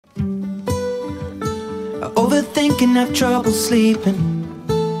I overthink and have trouble sleeping.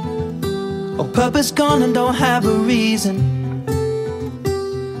 All purpose gone and don't have a reason.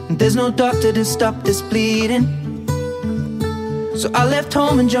 And there's no doctor to stop this bleeding. So I left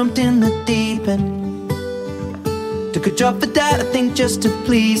home and jumped in the deep end. Took a job for dad, I think just to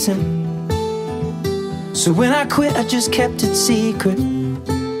please him. So when I quit, I just kept it secret.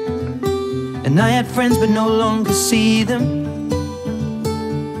 And I had friends but no longer see them.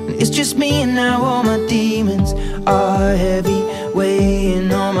 And it's just me and now all my demons are heavy,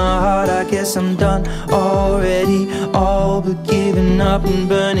 weighing on my heart. I guess I'm done already, all but giving up and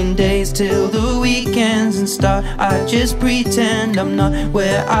burning days till the weekends and start. I just pretend I'm not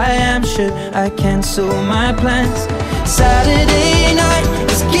where I am. Should I cancel my plans? Saturday night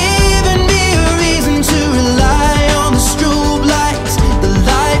is giving me a reason to rely on the strobe lights, the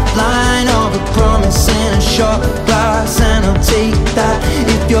lifeline of a promise in a shot glass. And I'll take that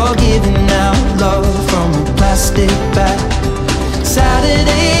if you're giving out love from a plastic bag.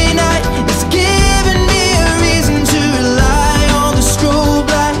 Saturday night is giving me a reason to rely on the strobe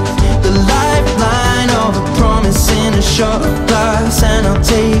light, the lifeline of a promise in a shot glass. And I'll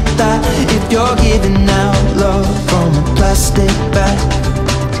take that if you're giving out love from a plastic bag.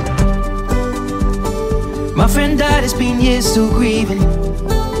 My friend died, it's been years still grieving,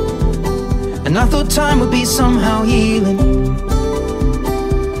 and I thought time would be somehow healing.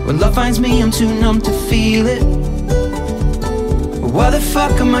 When love finds me, I'm too numb to feel it. Why the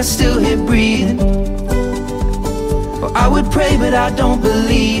fuck am I still here breathing? Well, I would pray but I don't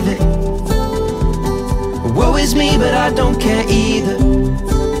believe it. Woe is me but I don't care either.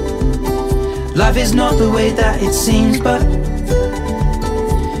 Life is not the way that it seems, but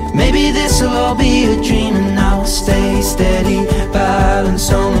maybe this'll all be a dream. And I'll stay steady, balance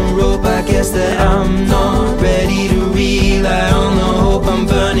on the rope. I guess that I'm not ready to rely on the hope. I'm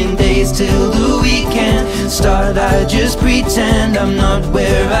burning days till the weekend start. I just pretend I'm not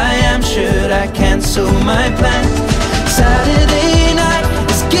where I am. Should I cancel my plans? Saturday night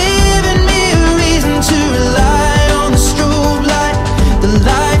is giving me a reason to rely on the strobe light, the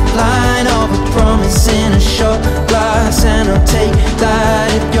lifeline of a promise in a shot glass. And I'll take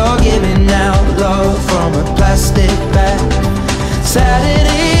that if you're giving out love from a plastic bag.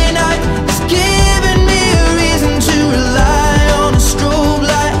 Saturday night is giving me a reason to rely on a strobe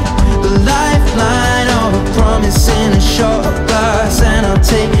light, the lifeline of a promise in a shot glass. And I'll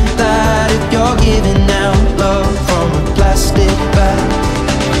take that if you're giving out love from a plastic bag.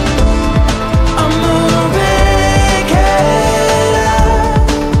 I'm a wreckhead,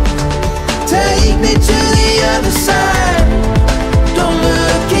 take me to the other side. Don't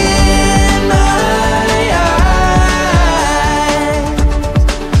look in my eyes.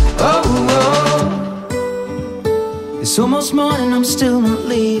 Oh, oh. It's almost morning, I'm still not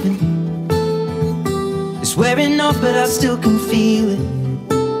leaving. It's wearing off but I still can feel it.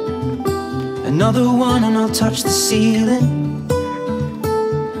 Another one and I'll touch the ceiling.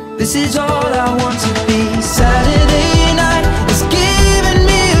 This is all I want to be.